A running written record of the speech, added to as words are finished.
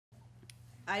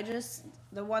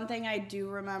the one thing I do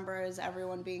remember is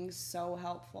everyone being so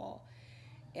helpful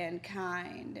and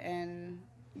kind and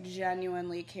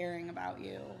genuinely caring about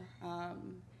you.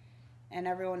 And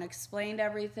everyone explained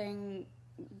everything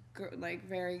like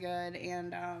very good,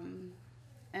 and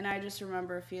I just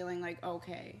remember feeling like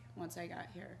okay once I got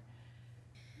here.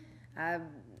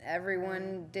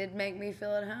 Everyone did make me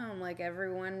feel at home. Like,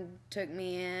 everyone took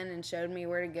me in and showed me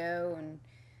where to go, and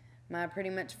my pretty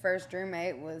much first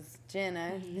roommate was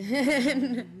Jenna.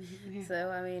 So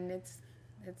I mean, it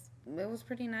was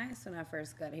pretty nice when I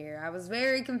first got here. I was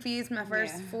very confused my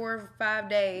first 4 or 5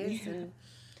 days,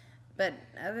 but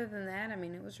other than that, I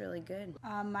mean, it was really good.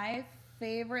 My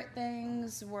favorite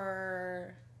things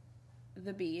were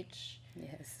the beach.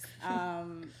 Yes.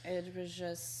 It was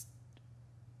just,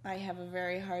 I have a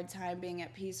very hard time being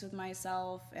at peace with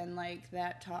myself, and like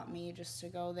that taught me just to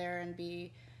go there and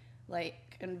be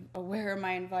like and aware of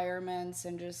my environments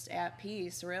and just at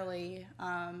peace, really.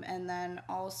 And then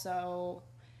also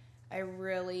I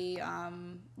really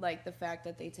like the fact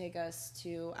that they take us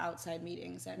to outside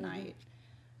meetings at night,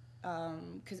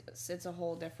 because it's a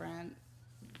whole different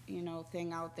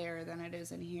thing out there than it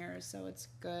is in here. So it's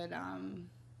good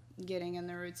getting in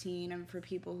the routine, and for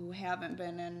people who haven't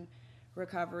been in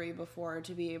recovery before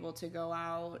to be able to go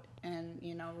out and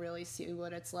really see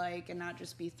what it's like and not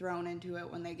just be thrown into it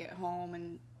when they get home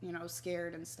and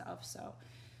scared and stuff. So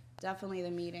definitely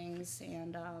the meetings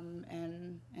and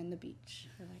the beach.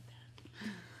 I like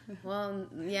that. Well,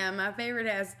 yeah, my favorite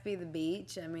has to be the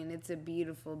beach. I mean, it's a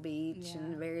beautiful beach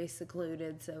and very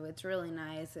secluded, so it's really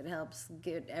nice. It helps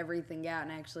get everything out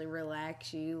and actually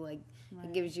relax you. Like,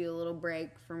 it gives you a little break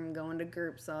from going to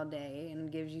groups all day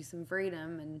and gives you some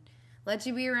freedom and lets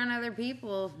you be around other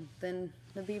people than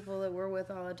the people that we're with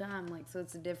all the time. Like, so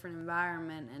it's a different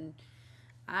environment. And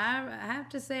I have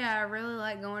to say, I really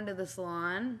like going to the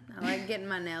salon. I like getting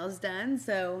my nails done,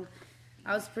 so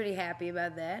I was pretty happy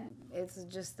about that. It's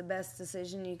just the best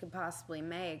decision you could possibly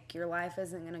make. Your life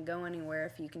isn't going to go anywhere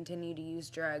if you continue to use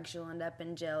drugs. You'll end up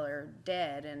in jail or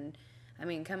dead. And, I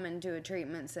mean, coming to a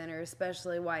treatment center,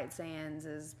 especially WhiteSands,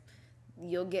 is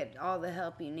you'll get all the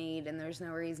help you need, and there's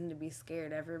no reason to be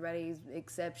scared. Everybody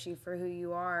accepts you for who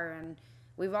you are, and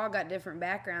we've all got different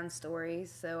background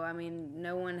stories, so I mean,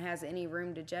 no one has any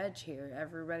room to judge here.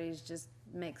 Everybody's just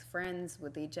makes friends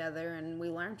with each other, and we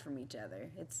learn from each other.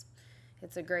 It's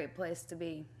a great place to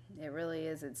be. It really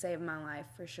is. It saved my life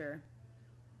for sure.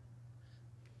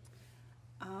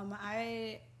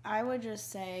 I would just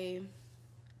say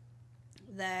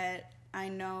that I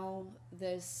know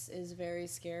this is very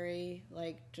scary,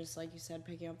 like just like you said,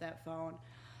 picking up that phone.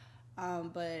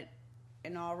 But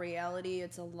in all reality,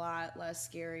 it's a lot less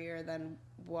scarier than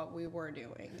what we were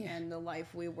doing and the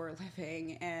life we were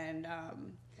living. And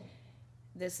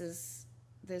this is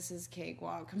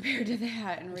cakewalk compared to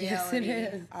that in reality. Yes, it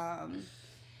is.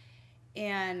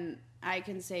 And I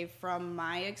can say from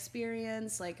my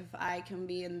experience, like if I can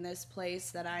be in this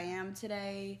place that I am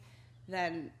today,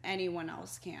 than anyone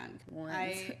else can.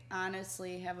 I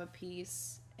honestly have a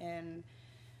peace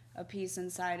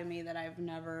inside of me that I've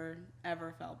never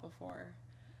ever felt before.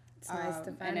 It's nice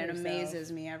to find and it yourself.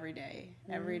 Amazes me every day.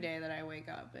 Every day that I wake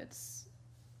up, it's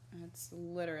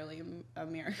literally a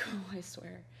miracle, I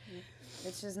swear.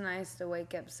 It's just nice to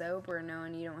wake up sober,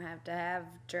 knowing you don't have to have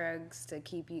drugs to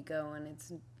keep you going.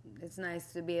 It's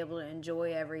nice to be able to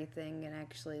enjoy everything and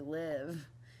actually live.